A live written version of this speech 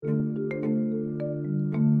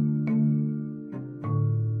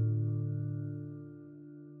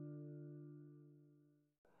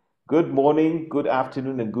Good morning, good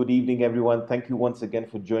afternoon, and good evening, everyone. Thank you once again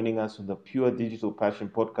for joining us on the Pure Digital Passion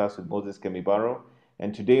podcast with Moses Kemibaro.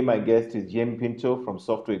 And today, my guest is Jim Pinto from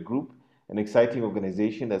Software Group, an exciting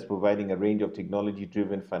organization that's providing a range of technology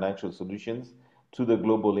driven financial solutions to the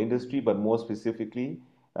global industry. But more specifically,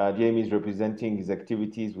 Jamie is representing his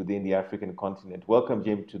activities within the African continent. Welcome,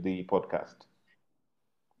 Jim, to the podcast.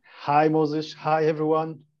 Hi, Moses. Hi,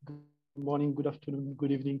 everyone. Good morning, good afternoon,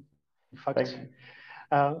 good evening. In fact,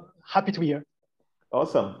 happy to be here.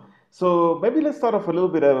 Awesome. So maybe let's start off a little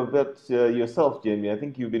bit about yourself, Jamie. I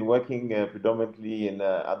think you've been working predominantly in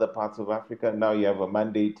other parts of Africa. Now you have a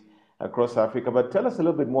mandate across Africa. But tell us a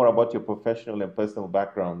little bit more about your professional and personal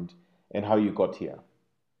background and how you got here.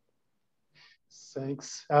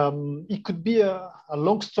 Thanks. It could be a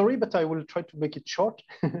long story, but I will try to make it short.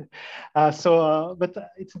 But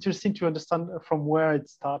it's interesting to understand from where it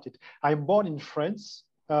started. I'm born in France.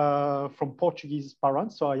 From Portuguese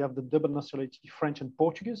parents, so I have the double nationality, French and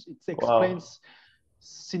Portuguese. It explains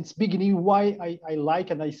since beginning why I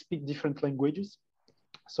like and I speak different languages.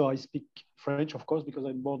 So I speak French, of course, because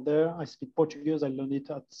I'm born there. I speak Portuguese. I learned it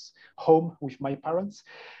at home with my parents,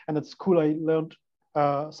 and at school I learned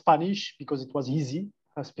Spanish because it was easy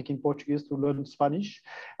speaking Portuguese to learn Spanish,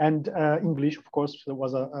 and English, of course, there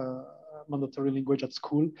was a mandatory language at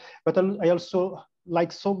school. But I also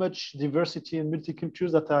like so much diversity and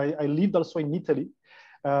multicultures that I lived also in Italy,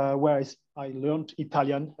 where I learned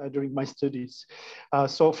Italian during my studies.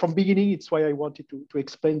 So from beginning, it's why I wanted to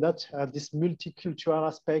explain that, this multicultural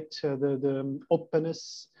aspect, the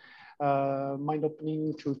openness, mind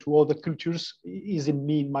opening to other cultures is in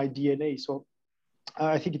me, in my DNA. So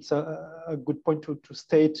I think it's a good point to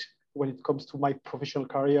state when it comes to my professional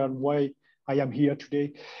career and why I am here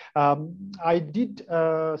today. I did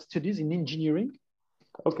studies in engineering.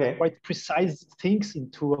 Okay. Quite precise things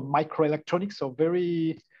into microelectronics, so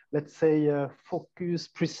very, let's say,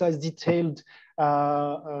 focused, precise, detailed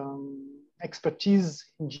expertise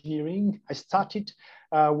engineering. I started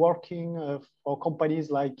working for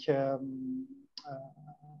companies like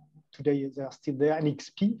today they are still there,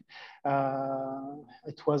 NXP.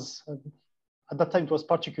 It was at that time it was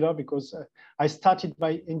particular because I started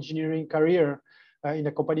my engineering career in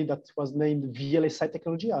a company that was named VLSI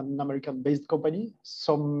Technology, an American-based company.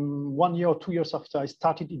 Some 1 year or 2 years after I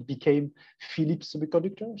started, it became Philips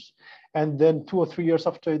Semiconductors. And then 2 or 3 years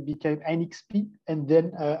after, it became NXP, and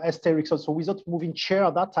then ST Ericsson. So without moving chair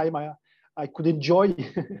at that time, I could enjoy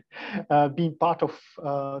being part of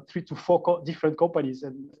 3 to 4 different companies.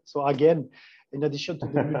 And so again, in addition to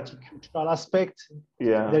the multicultural aspect,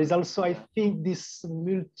 there is also, I think, this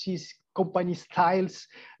multi-company styles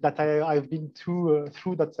that I've been through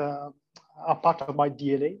that are part of my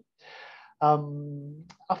DNA.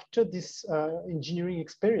 After this engineering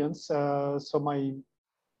experience, so my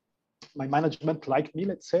management liked me,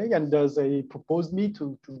 let's say, and they proposed me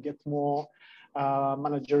to get more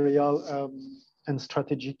managerial and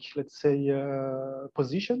strategic, let's say,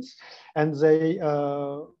 positions. And they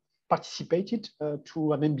participated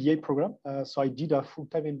to an MBA program. So I did a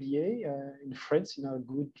full-time MBA in France in a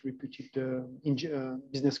good reputed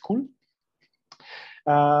business school.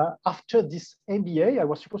 After this MBA, I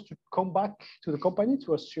was supposed to come back to the company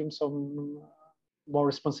to assume some more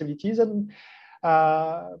responsibilities. And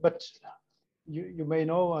but you may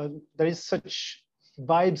know there is such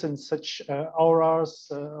vibes and such auras,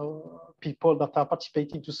 people that are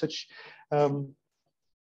participating to such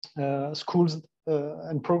schools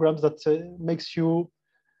and programs that makes you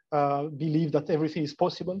believe that everything is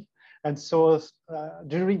possible. And so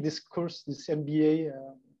during this course, this MBA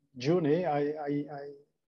journey, I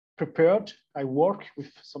prepared, I worked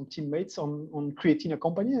with some teammates on creating a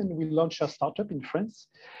company, and we launched a startup in France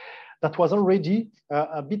that was already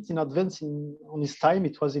a bit in advance on its time.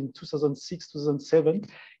 It was in 2006, 2007,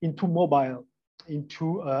 into mobile,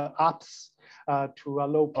 into apps to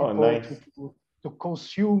allow people to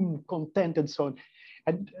consume content and so on.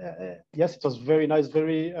 And yes, it was very nice,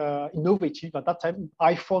 very innovative. At that time,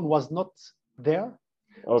 iPhone was not there.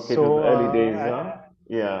 Okay, so the early days, huh?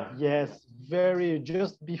 Yeah. Yes, very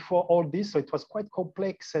just before all this. So it was quite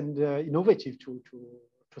complex and innovative to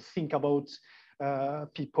think about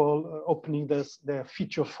people opening their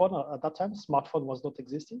feature phone at that time. Smartphone was not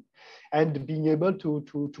existing, and being able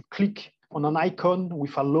to click on an icon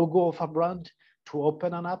with a logo of a brand to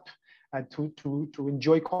open an app and to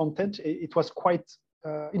enjoy content. It was quite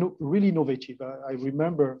really innovative. I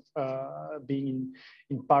remember being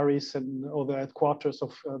in Paris and other headquarters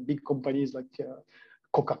of big companies like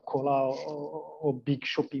Coca-Cola or big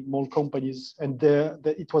shopping mall companies, and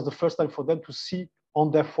it was the first time for them to see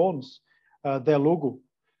on their phones their logo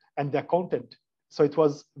and their content. So it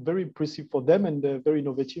was very impressive for them and very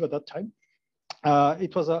innovative at that time.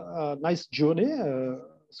 It was a nice journey.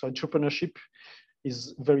 So entrepreneurship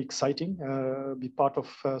is very exciting. Be part of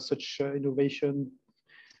such innovation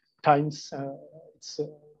times.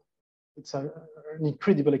 It's an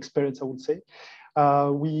incredible experience, I would say.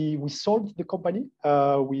 We sold the company.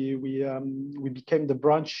 We became the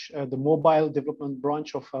branch, the mobile development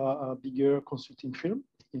branch of a bigger consulting firm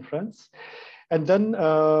in France. And then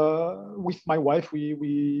with my wife,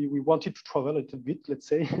 we wanted to travel a little bit, let's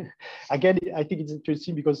say. Again, I think it's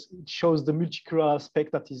interesting because it shows the multicultural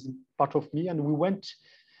aspect that is part of me. And we went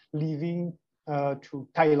living to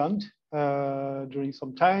Thailand during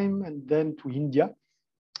some time, and then to India.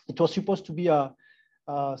 It was supposed to be a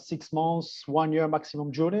 6 months, 1 year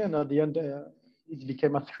maximum journey, and at the end, it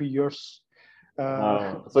became a 3 years.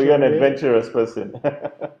 So you're an adventurous person.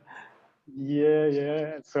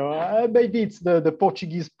 Yeah. So maybe it's the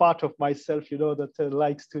Portuguese part of myself, that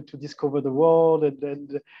likes to discover the world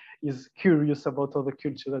and is curious about other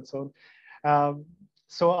cultures and so on.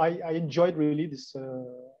 So I enjoyed really this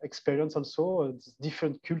experience also. It's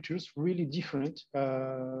different cultures, really different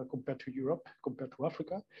compared to Europe, compared to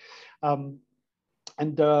Africa.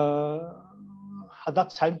 And at that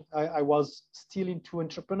time, I was still into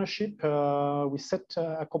entrepreneurship. We set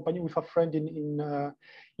a company with a friend in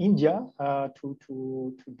India to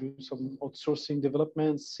do some outsourcing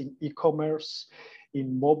developments in e-commerce,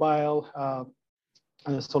 in mobile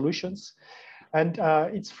solutions. And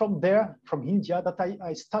it's from there, from India, that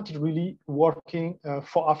I started really working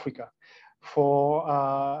for Africa, for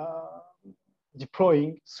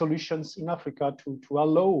deploying solutions in Africa to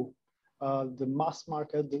allow the mass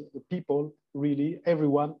market, the people, really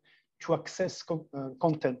everyone, to access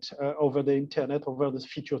content over the internet, over the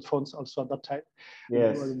featured phones also at that time.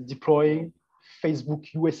 Yes. Deploying Facebook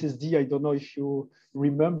USSD. I don't know if you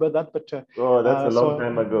remember that, but oh, that's a long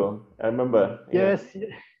time ago. I remember. Yes.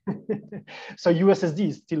 So USSD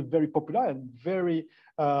is still very popular and very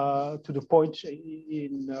to the point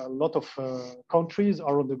in a lot of countries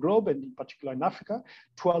around the globe, and in particular in Africa,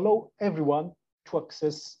 to allow everyone to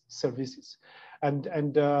access services.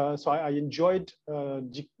 And so I enjoyed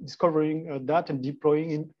discovering that and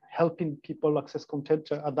deploying and helping people access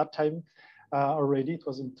content at that time already. It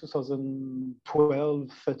was in 2012,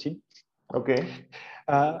 13. Okay.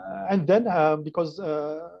 And then because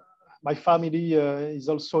my family is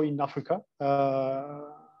also in Africa.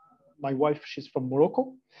 My wife, she's from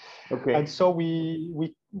Morocco. Okay. And so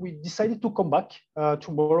we decided to come back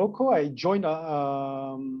to Morocco. I joined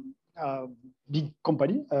a big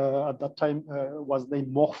company at that time, was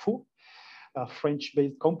named Morpho, a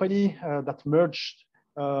French-based company that merged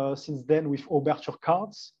since then with Ouverture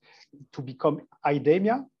Cards to become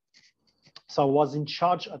IDEMIA. So I was in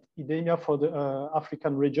charge at IDEMIA for the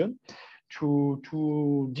African region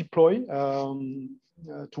to deploy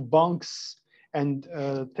to banks and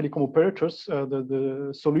telecom operators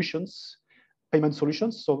the solutions, payment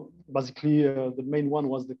solutions. So basically, the main one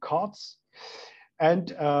was the cards, and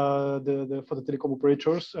for the telecom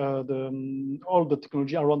operators, all the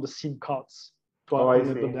technology around the SIM cards to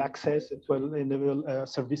enable the access and to enable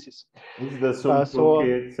services. This is the SIM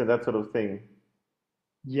toolkits and that sort of thing.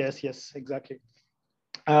 Yes, exactly.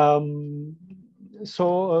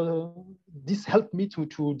 So this helped me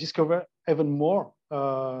to discover even more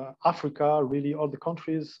Africa, really all the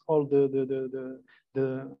countries, all the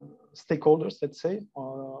stakeholders, let's say.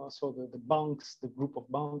 So the banks, the group of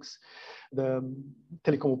banks, the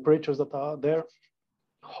telecom operators that are there,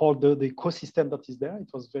 all the ecosystem that is there.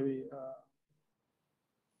 It was very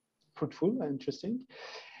fruitful and interesting.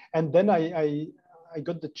 And then I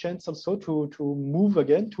got the chance also to move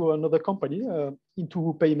again to another company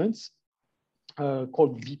into payments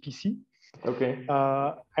called VPC. Okay.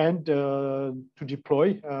 And to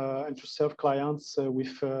deploy and to serve clients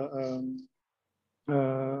with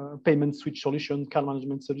payment switch solution, card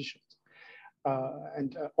management solutions,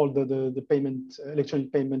 and all the payment,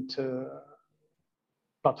 electronic payment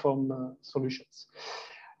platform solutions.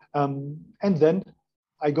 And then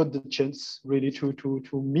I got the chance really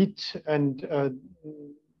to meet and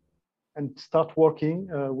start working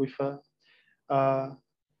with an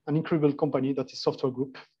incredible company that is Software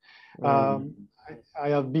Group. I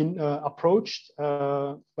have been approached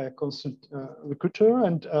by a recruiter,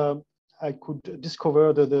 and I could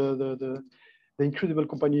discover the incredible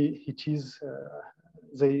company it is.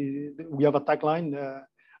 We have a tagline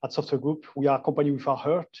at Software Group: we are a company with a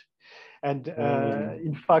heart. And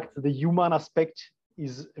in fact, the human aspect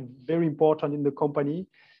is very important in the company,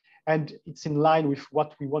 and it's in line with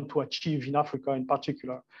what we want to achieve in Africa in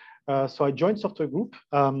particular. So I joined Software Group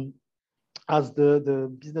as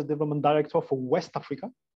the business development director for West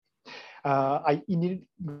Africa. I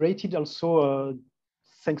integrated also,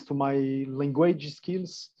 thanks to my language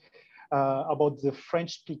skills, about the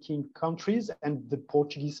French-speaking countries and the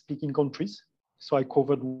Portuguese-speaking countries. So I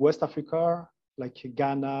covered West Africa, like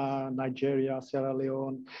Ghana, Nigeria, Sierra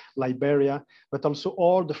Leone, Liberia, but also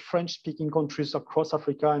all the French-speaking countries across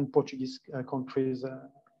Africa and Portuguese countries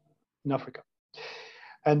in Africa.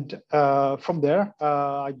 And from there,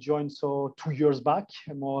 I joined 2 years back,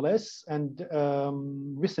 more or less. And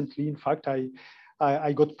recently, in fact,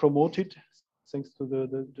 I got promoted, thanks to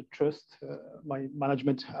the trust my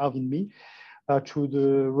management have in me, to the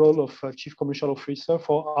role of Chief Commercial Officer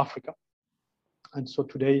for Africa. And so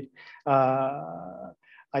today, I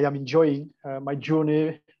am enjoying my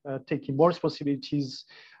journey, taking more responsibilities,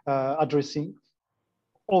 addressing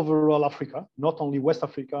overall Africa, not only West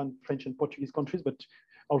Africa and French and Portuguese countries, but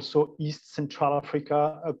also East Central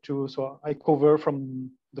Africa up to, so I cover from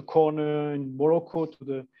the corner in Morocco to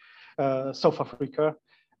the South Africa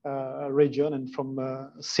region, and from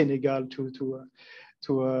Senegal to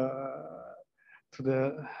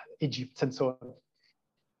the Egypt and so on.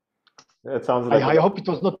 That sounds like I hope it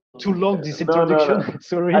was not too long, this introduction. No.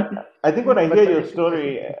 Sorry. I think when I hear your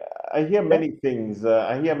story, I hear Yeah. many things.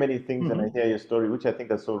 I hear many things, and I Mhm. hear your story, which I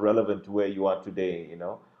think are so relevant to where you are today.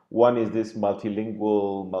 One is this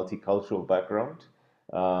multilingual, multicultural background.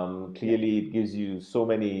 Yeah. Clearly, it gives you so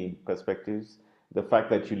many perspectives. The fact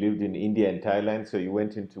that you lived in India and Thailand, so you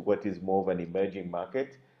went into what is more of an emerging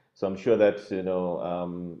market. So I'm sure that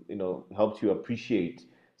helped you appreciate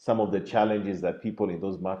some of the challenges that people in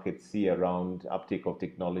those markets see around uptake of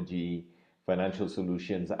technology, financial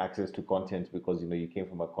solutions, access to content, because you came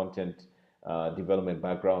from a content development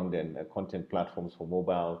background and content platforms for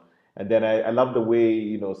mobile. And then I love the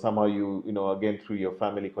way somehow you again through your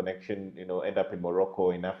family connection end up in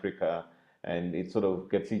Morocco in Africa, and it sort of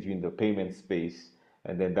gets you in the payment space,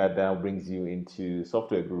 and then that now brings you into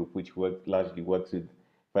Software Group, which largely works with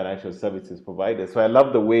financial services providers. So I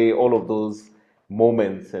love the way all of those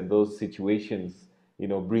moments and those situations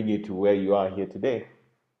bring you to where you are here today.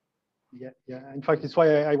 Yeah. In fact, it's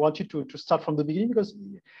why I wanted to start from the beginning, because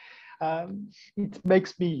it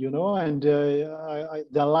makes me, and the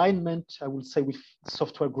alignment, I would say, with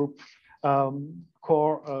Software Group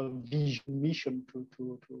core vision, mission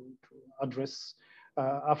to address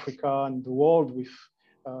Africa and the world with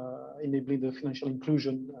enabling the financial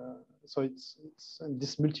inclusion. So it's and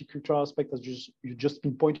this multicultural aspect, as you just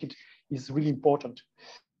pinpointed, is really important.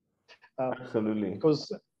 Absolutely.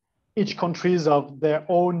 Because each countries have their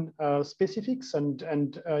own specifics, and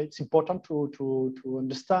it's important to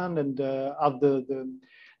understand and have the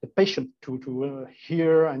patience to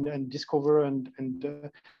hear and discover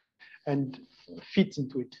and fit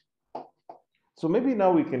into it. So maybe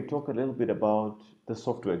now we can talk a little bit about the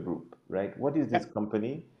Software Group, right? What is this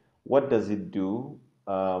company? What does it do?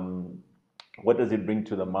 What does it bring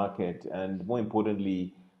to the market? And more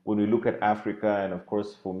importantly, when we look at Africa, and of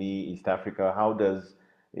course for me, East Africa, how does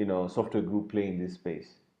Software Group play in this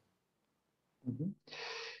space? Mm-hmm.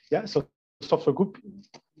 Yeah, so Software Group,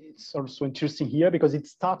 it's also interesting here because it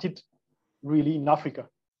started really in Africa.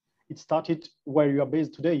 It started where you are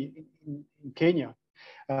based today, in Kenya.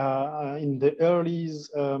 In the early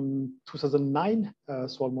 2009,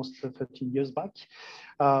 so almost 13 years back.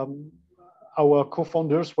 Our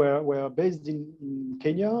co-founders were based in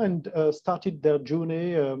Kenya and started their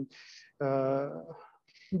journey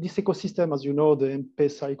this ecosystem, as you know, the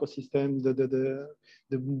M-Pesa ecosystem,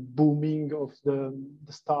 the booming of the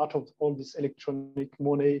start of all this electronic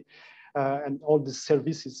money and all the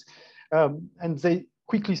services. And they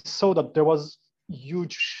quickly saw that there was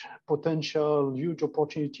huge potential, huge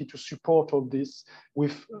opportunity to support all this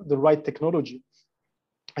with the right technology.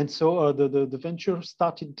 And so the venture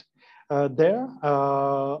started there.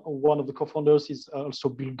 One of the co-founders is also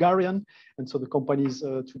Bulgarian, and so the company is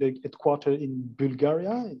today headquartered in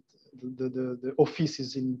Bulgaria. The office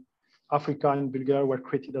is in Africa and Bulgaria were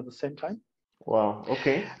created at the same time. Wow.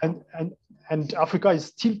 Okay. And Africa is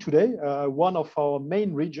still today one of our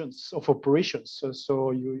main regions of operations.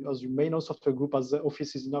 So as you may know, Software Group has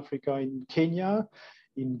offices in Africa, in Kenya,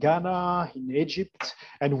 in Ghana, in Egypt,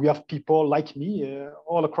 and we have people like me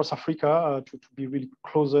all across Africa to be really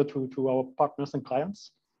closer to our partners and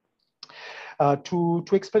clients. To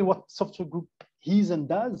explain what Software Group is and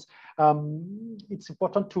does, it's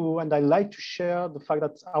important and I like to share the fact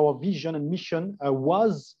that our vision and mission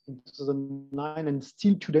was in 2009 and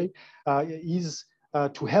still today is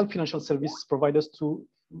to help financial service providers to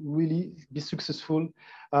really be successful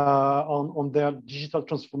on their digital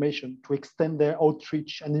transformation, to extend their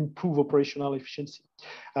outreach and improve operational efficiency.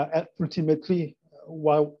 Ultimately,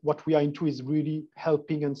 what we are into is really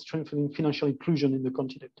helping and strengthening financial inclusion in the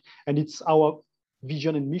continent. And it's our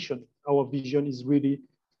vision and mission. Our vision is really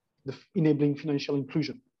the enabling financial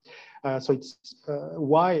inclusion. So it's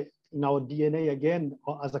why in our DNA, again,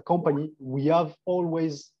 as a company, we have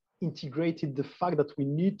always integrated the fact that we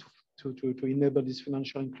need to enable this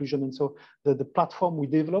financial inclusion. And so the platform we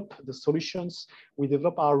develop, the solutions we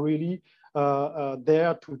develop are really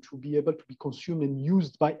there to be able to be consumed and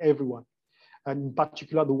used by everyone. And in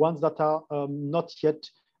particular, the ones that are not yet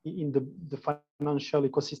in the financial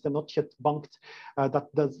ecosystem, not yet banked,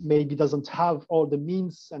 that maybe doesn't have all the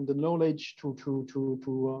means and the knowledge to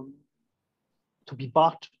be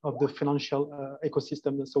part of the financial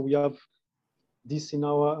ecosystem. And so we have this in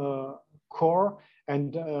our core,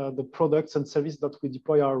 and the products and services that we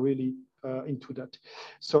deploy are really into that.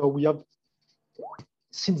 So we have,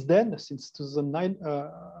 since 2009,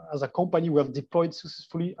 as a company, we have deployed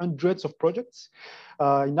successfully hundreds of projects.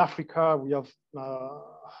 In Africa, we have,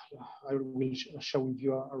 I will share with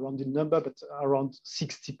you a rounded number, but around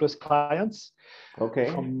 60 plus clients. Okay,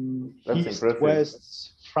 from that's East, impressive.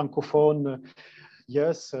 West, Francophone.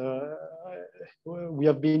 Yes, we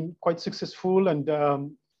have been quite successful.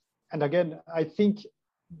 And again, I think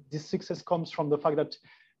this success comes from the fact that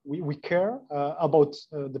we care about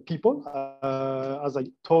the people. As I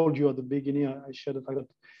told you at the beginning, I shared the fact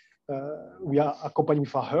that we are a company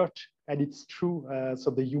with a heart, and it's true.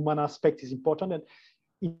 So the human aspect is important, and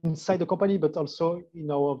inside the company, but also in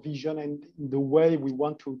our vision and in the way we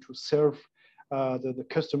want to serve the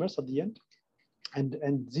customers at the end.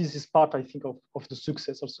 And this is part, I think, of the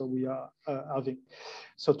success also we are having.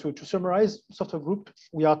 So to summarize, Software Group,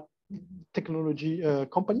 we are technology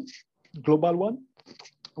company, global one.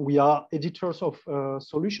 We are editors of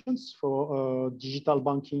solutions for digital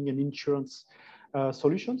banking and insurance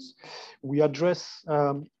solutions. We address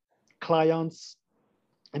clients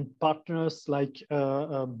and partners like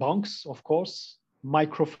banks, of course,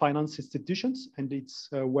 microfinance institutions, and it's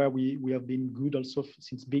where we have been good also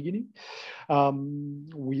since beginning.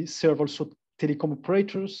 We serve also telecom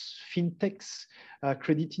operators, fintechs,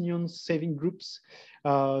 credit unions, saving groups.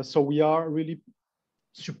 So we are really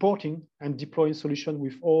supporting and deploying solutions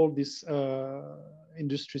with all these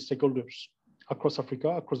industry stakeholders across Africa,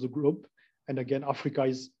 across the globe. And again, Africa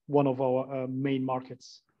is one of our main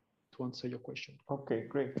markets, to answer your question. Okay,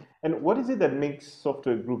 great. And what is it that makes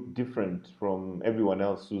Software Group different from everyone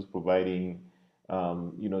else who's providing,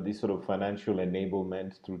 this sort of financial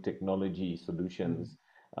enablement through technology solutions?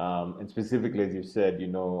 And specifically, as you said,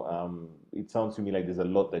 it sounds to me like there's a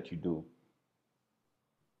lot that you do.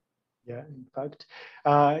 Yeah, in fact,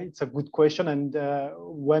 it's a good question. And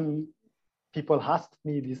when people ask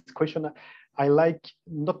me this question, I like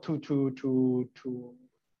not to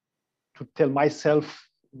tell myself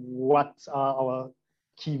what are our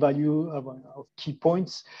key value, our key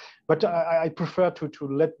points, but I prefer to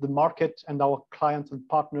let the market and our clients and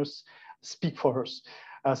partners speak for us.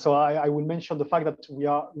 So I will mention the fact that we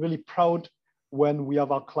are really proud when we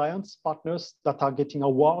have our clients, partners that are getting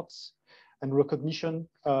awards and recognition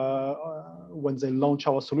when they launch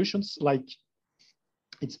our solutions, like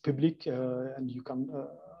it's public and you can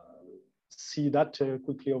see that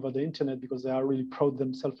quickly over the internet because they are really proud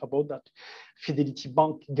themselves about that. Fidelity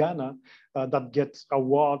Bank Ghana that gets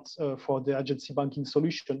awards for the agency banking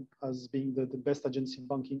solution as being the best agency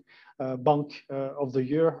banking bank of the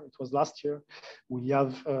year. It was last year. We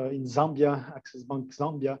have in Zambia, Access Bank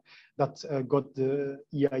Zambia, that got the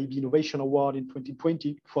EIB Innovation Award in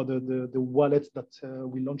 2020 for the wallet that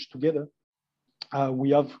we launched together.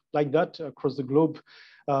 We have like that across the globe,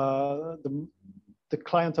 the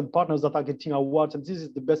clients and partners that are getting awards, and this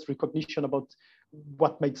is the best recognition about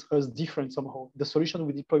what makes us different somehow. The solution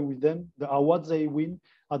we deploy with them, the awards they win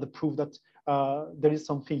are the proof that there is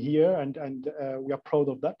something here, and we are proud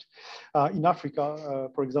of that. In Africa,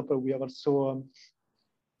 for example, we have also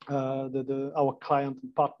our client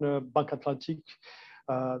and partner, Bank Atlantic.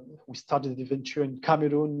 We started the venture in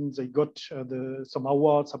Cameroon. They got some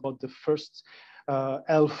awards about the first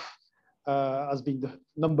health as being the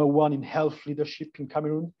 #1 in health leadership in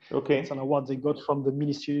Cameroon. Okay. It's an award they got from the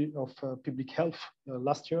Ministry of Public Health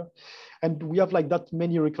last year. And we have like that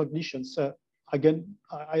many recognitions. Again,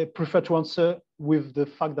 I prefer to answer with the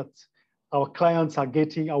fact that our clients are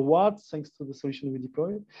getting awards thanks to the solution we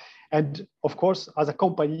deploy. And of course, as a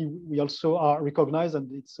company, we also are recognized, and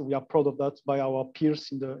we are proud of that by our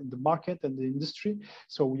peers in the market and the industry.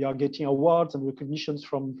 So we are getting awards and recognitions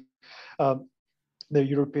from the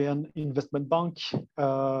European Investment Bank.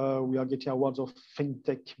 We are getting awards of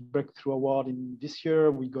FinTech Breakthrough Award in this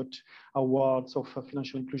year. We got awards of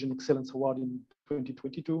Financial Inclusion Excellence Award in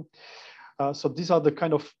 2022. So these are the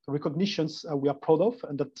kind of recognitions we are proud of,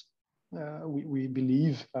 and that we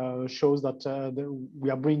believe shows that we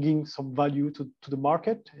are bringing some value to the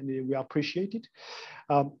market, and we appreciate it.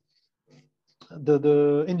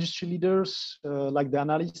 The industry leaders, like the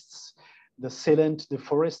analysts, the Celent, the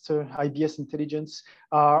Forrester, IBS Intelligence,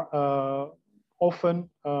 are often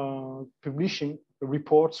publishing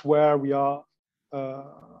reports where we are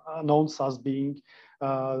announced as being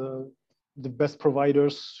the best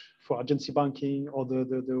providers for agency banking, or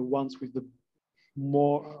the ones with the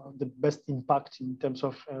best impact in terms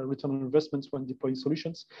of return on investments when deploying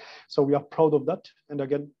solutions. So we are proud of that. And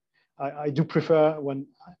again, I do prefer when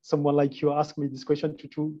someone like you ask me this question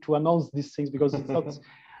to announce these things, because it's not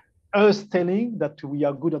us telling that we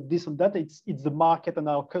are good at this and that. It's the market and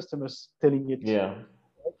our customers telling it.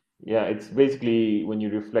 Yeah, it's basically, when you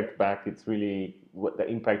reflect back, it's really what the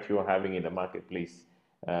impact you're having in the marketplace,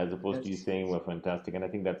 as opposed to you saying we're fantastic. And I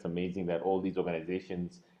think that's amazing that all these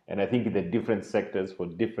organizations, and I think in the different sectors for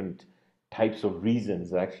different types of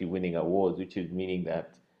reasons, are actually winning awards, which is meaning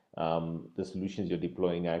that the solutions you're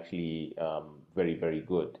deploying are actually very, very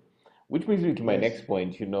good. Which brings me to my next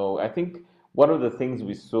point. I think one of the things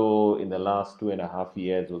we saw in the last 2.5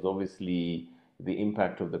 years was obviously the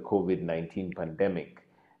impact of the COVID-19 pandemic.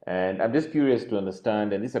 And I'm just curious to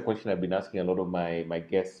understand, and this is a question I've been asking a lot of my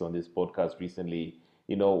guests on this podcast recently,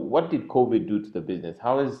 what did COVID do to the business?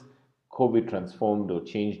 How has COVID transformed or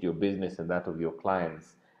changed your business and that of your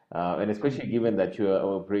clients? And especially given that you are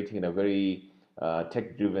operating in a very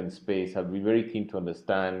tech-driven space, I'd be very keen to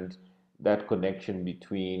understand that connection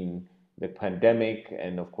between the pandemic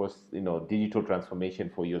and, of course, digital transformation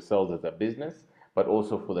for yourselves as a business, but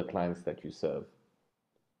also for the clients that you serve.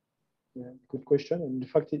 Yeah, good question. And in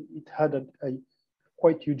fact, it had a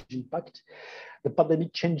quite huge impact. The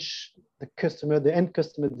pandemic changed the end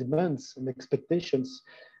customer demands and expectations.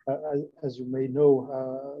 As you may know,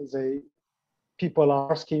 people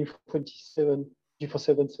are asking for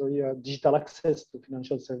 24/7 digital access to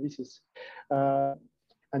financial services.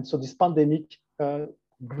 And so this pandemic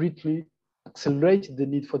greatly accelerated the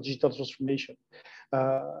need for digital transformation.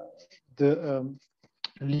 The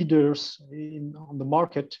leaders on the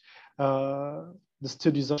market, the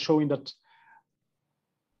studies are showing that,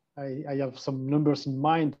 I have some numbers in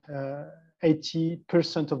mind,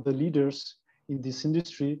 80% of the leaders in this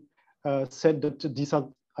industry said that these are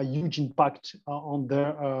a huge impact on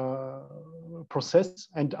their process,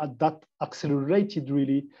 and that accelerated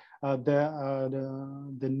really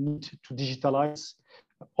the need to digitalize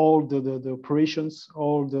all the operations,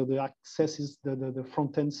 all the accesses, the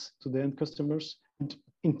front ends to the end customers, and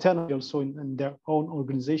internally also in their own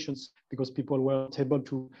organizations, because people weren't able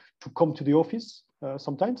to come to the office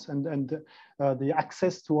sometimes, and the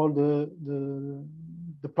access to all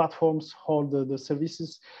the platforms, all the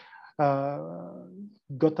services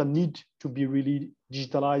got a need to be really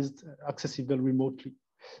digitalized, accessible remotely.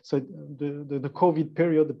 So the COVID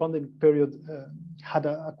period, the pandemic period, had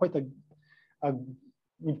quite a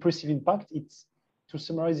impressive impact. To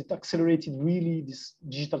summarize, it accelerated really this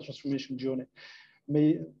digital transformation journey.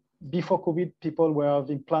 Before COVID, people were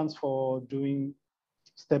having plans for doing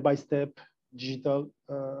step-by-step digital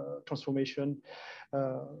transformation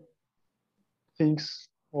things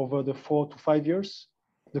over the 4 to 5 years.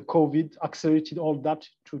 The COVID accelerated all that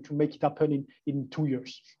to make it happen in 2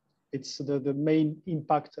 years. It's the main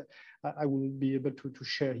impact I will be able to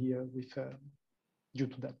share here with due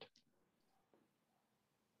to that.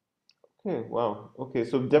 Okay, wow. Okay,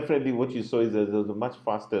 so definitely what you saw is that there's a much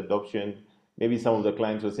faster adoption. Maybe some of the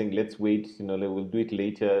clients were saying, let's wait, we'll do it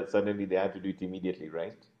later. Suddenly they had to do it immediately,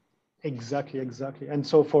 right? Exactly. And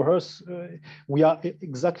so for us, we are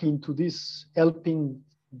exactly into this, helping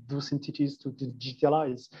those entities to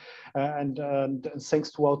digitalize. And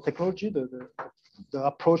thanks to our technology, the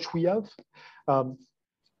approach we have,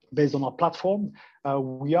 based on our platform,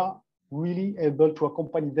 we are really able to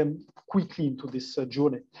accompany them quickly into this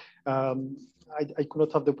journey. I could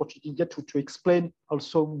not have the opportunity yet to explain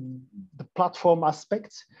also the platform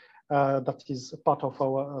aspect that is part of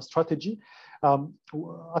our strategy.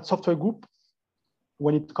 At Software Group,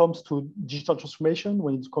 when it comes to digital transformation,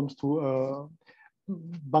 when it comes to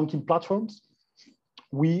banking platforms,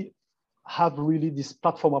 we have really this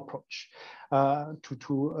platform approach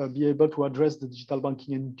to be able to address the digital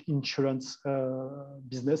banking and insurance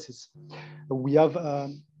businesses. We have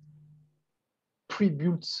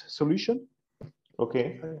pre-built solution.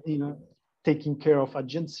 Okay. Taking care of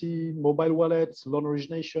agency, mobile wallets, loan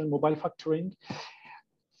origination, mobile factoring.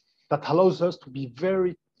 that allows us to be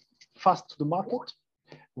very fast to the market.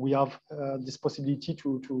 We have this possibility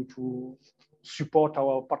to support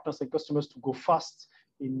our partners and customers to go fast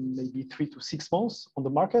in maybe 3 to 6 months on the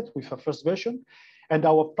market with a first version. And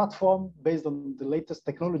our platform, based on the latest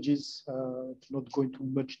technologies, not go into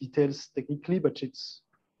much details technically, but it's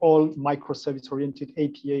all microservice oriented,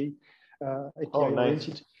 API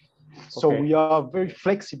oriented. So we are very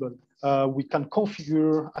flexible. We can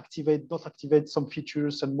configure, activate, not activate some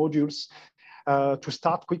features and modules to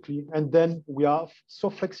start quickly. And then we are so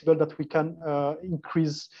flexible that we can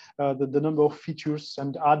increase the number of features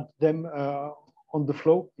and add them on the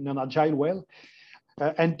flow in an agile way.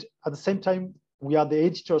 And at the same time, we are the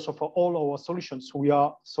editors of all our solutions. We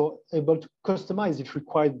are so able to customize if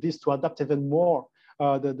required this to adapt even more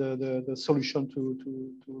the solution to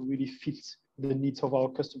really fit the needs of our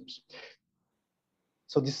customers.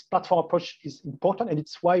 So this platform approach is important, and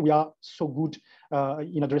it's why we are so good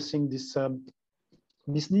in addressing this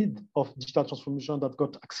need of digital transformation that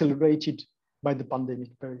got accelerated by the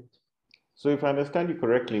pandemic period. So if I understand you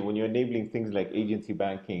correctly, when you're enabling things like agency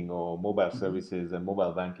banking or mobile services and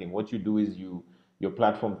mobile banking, what you do is your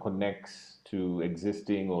platform connects to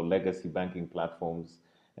existing or legacy banking platforms,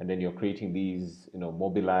 and then you're creating these,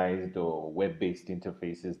 mobilized or web-based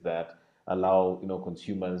interfaces that allow,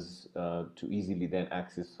 consumers to easily then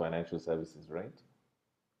access financial services, right?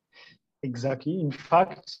 Exactly. In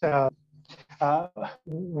fact,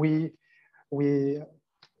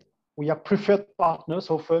 we are preferred partners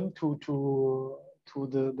often to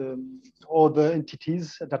the other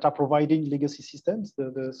entities that are providing legacy systems,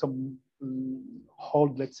 some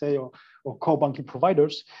hold, let's say, or core banking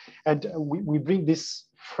providers. And we bring this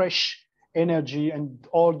fresh energy and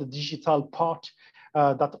all the digital part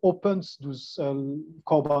that opens those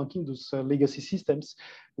core banking, those legacy systems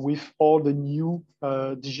with all the new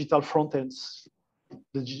digital front ends.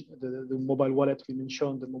 The mobile wallet we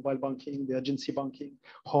mentioned, the mobile banking, the agency banking,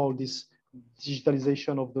 all this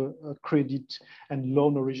digitalization of the credit and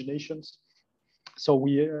loan originations. So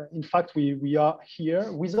we, in fact, we are here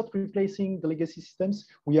without replacing the legacy systems.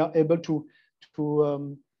 We are able to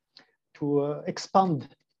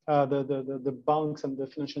expand the banks and the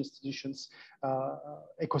financial institutions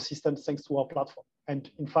ecosystems thanks to our platform. And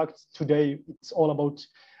in fact, today it's all about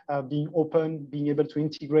being open, being able to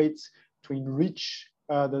integrate, to enrich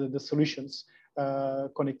the solutions,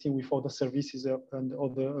 connecting with other services and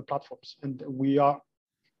other platforms. And we are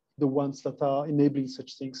the ones that are enabling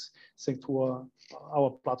such things thanks to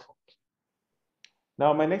our platform.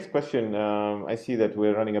 Now, my next question, I see that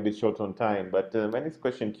we're running a bit short on time, but my next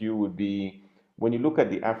question to you would be, when you look at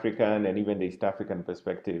the African and even the East African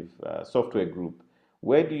perspective, Software Group,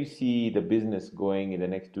 where do you see the business going in the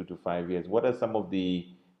next 2 to 5 years? What are some of the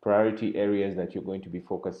priority areas that you're going to be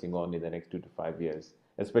focusing on in the next 2 to 5 years,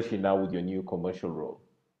 especially now with your new commercial role?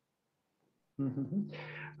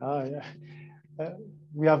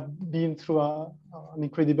 We have been through an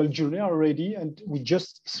incredible journey already, and we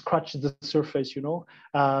just scratched the surface.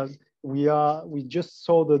 We just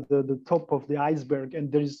saw the top of the iceberg,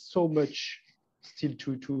 and there is so much still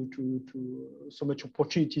so much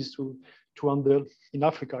opportunities to handle in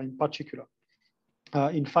Africa in particular.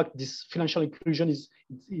 In fact, this financial inclusion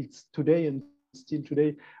it's today and still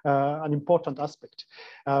today an important aspect.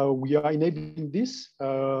 We are enabling this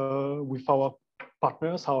with our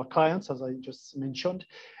partners, our clients, as I just mentioned,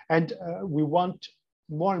 and we want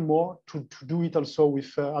more and more to do it also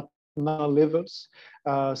with at national levels,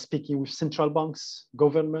 speaking with central banks,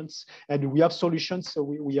 governments, and we have solutions. So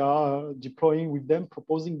we are deploying with them,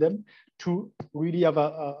 proposing them to really have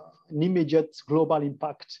an immediate global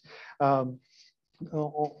impact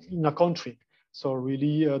in a country. So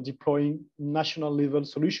really deploying national level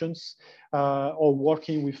solutions or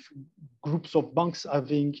working with groups of banks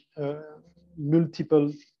having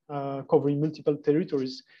covering multiple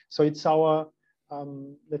territories. So it's our,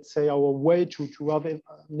 let's say, our way to have an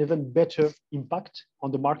even better impact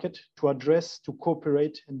on the market, to address, to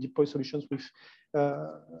cooperate and deploy solutions with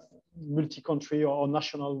multi-country or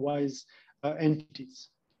national-wise entities.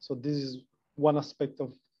 So this is one aspect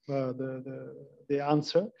of the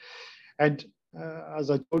answer. And as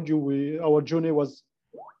I told you, our journey was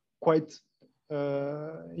quite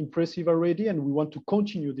impressive already, and we want to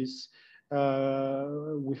continue this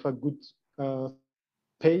with a good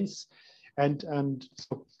pace and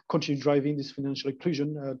so continue driving this financial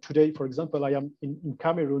inclusion. Today, for example, I am in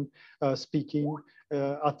Cameroon speaking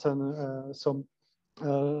at some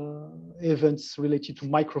events related to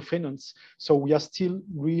microfinance. So we are still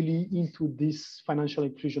really into this financial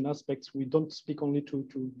inclusion aspects. We don't speak only to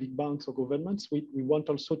big banks or governments. We want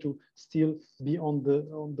also to still be on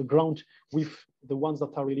the ground with the ones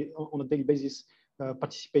that are really on a daily basis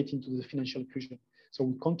participating to the financial inclusion. So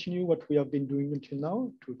we continue what we have been doing until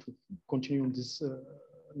now to continue on this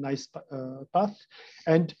nice path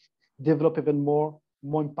and develop even more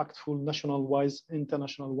impactful national-wise,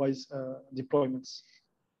 international-wise deployments.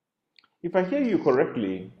 If I hear you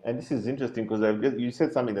correctly, and this is interesting because you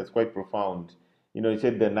said something that's quite profound. You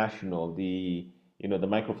said the national, the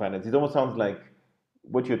microfinance. It almost sounds like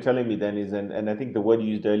what you're telling me then is, and I think the word you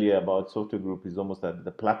used earlier about Software Group is almost at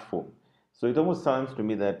the platform. So it almost sounds to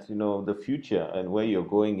me that, the future and where you're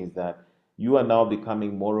going is that you are now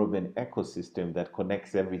becoming more of an ecosystem that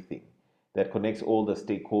connects everything, that connects all the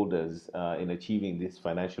stakeholders in achieving this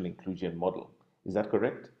financial inclusion model. Is that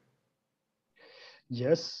correct?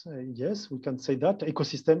 Yes, yes, we can say that.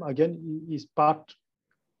 Ecosystem, again, is part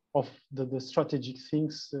of the strategic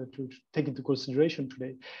things to take into consideration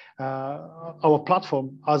today. Our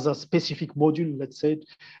platform has a specific module, let's say,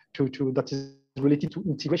 that is related to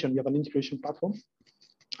integration. We have an integration platform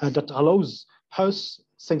that allows us,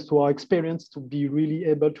 thanks to our experience, to be really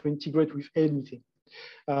able to integrate with anything.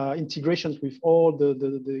 Integrations with all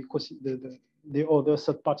the other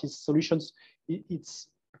third-party solutions, it's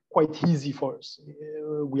quite easy for us.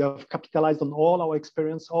 We have capitalized on all our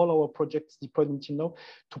experience, all our projects deployed until now,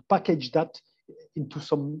 to package that into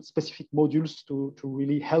some specific modules to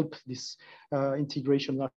really help this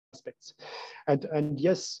integration aspects. And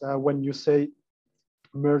yes, when you say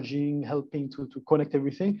merging, helping to connect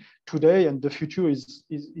everything, today and the future is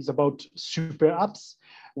about super apps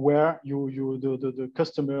where the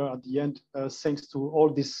customer at the end, thanks to all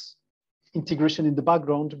this integration in the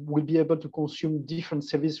background, will be able to consume different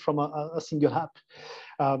services from a single app.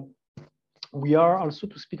 We are also,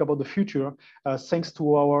 to speak about the future, thanks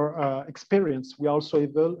to our experience, we are also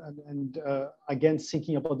able, and again,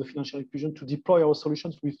 thinking about the financial inclusion, to deploy our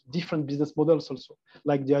solutions with different business models also,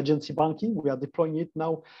 like the agency banking. We are deploying it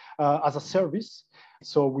now as a service.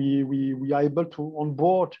 So we are able to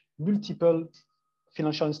onboard multiple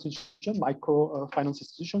financial institutions, micro finance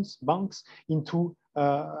institutions, banks, into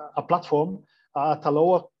a platform at a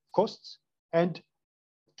lower cost, and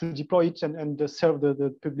to deploy it and serve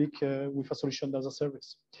the public with a solution as a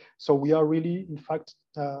service. So we are really, in fact,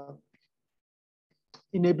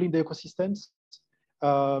 enabling the ecosystems,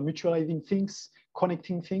 mutualizing things,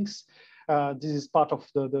 connecting things. This is part of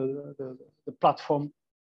the platform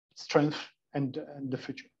strength and the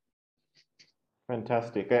future.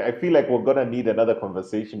 Fantastic. I feel like we're going to need another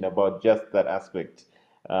conversation about just that aspect.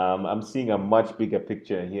 I'm seeing a much bigger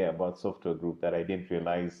picture here about Software Group that I didn't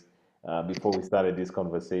realize before we started this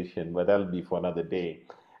conversation, but that'll be for another day.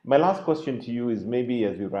 My last question to you is, maybe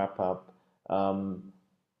as we wrap up,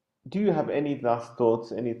 do you have any last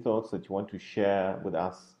thoughts, any thoughts that you want to share with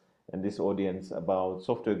us and this audience about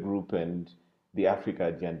Software Group and the Africa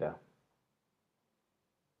agenda?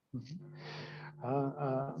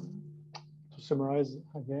 To summarize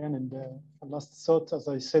again, and last thought, as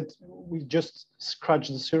I said, we just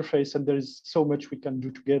scratched the surface, and there is so much we can do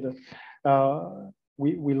together.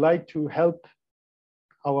 We like to help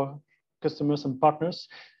our customers and partners.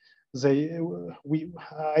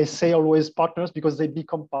 I say always partners because they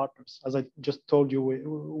become partners. As I just told you,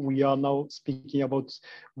 we are now speaking about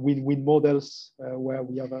win-win models where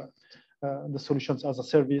we have the solutions as a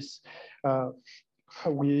service.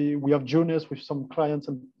 We have journeys with some clients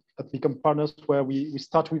and that become partners where we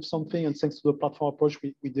start with something, and thanks to the platform approach,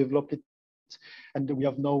 we develop it, and we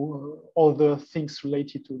have now other things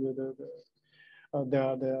related to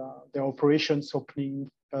their operations, opening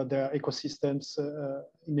their ecosystems,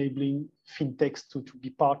 enabling fintechs to be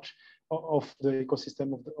part of the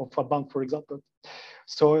ecosystem of a bank, for example.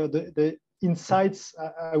 So the insights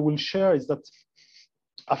I will share is that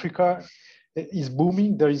Africa is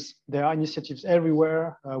booming. There are initiatives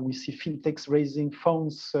everywhere. We see fintechs raising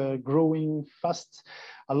funds, growing fast.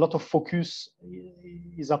 A lot of focus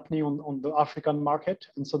is happening on the African market,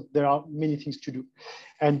 and so there are many things to do.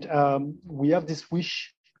 And we have this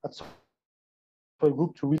wish at Software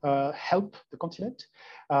Group to help the continent,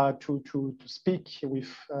 to speak with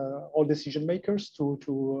all decision makers,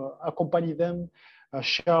 to accompany them,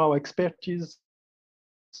 share our expertise,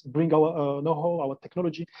 bring our know-how, our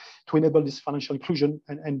technology to enable this financial inclusion,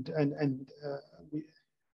 and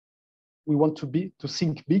we want to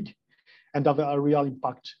think big and have a real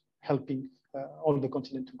impact, helping all the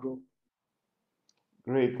continent to grow.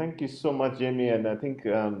 Great, thank you so much, Jamie, and I think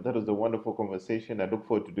that was a wonderful conversation. I look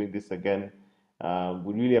forward to doing this again.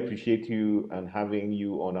 We really appreciate you and having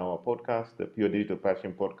you on our podcast, the Pure Digital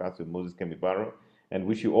Passion Podcast with Moses Kemibaro, and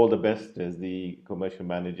wish you all the best as the commercial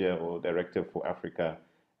manager or director for Africa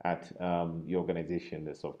at your organization,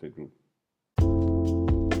 the Software Group.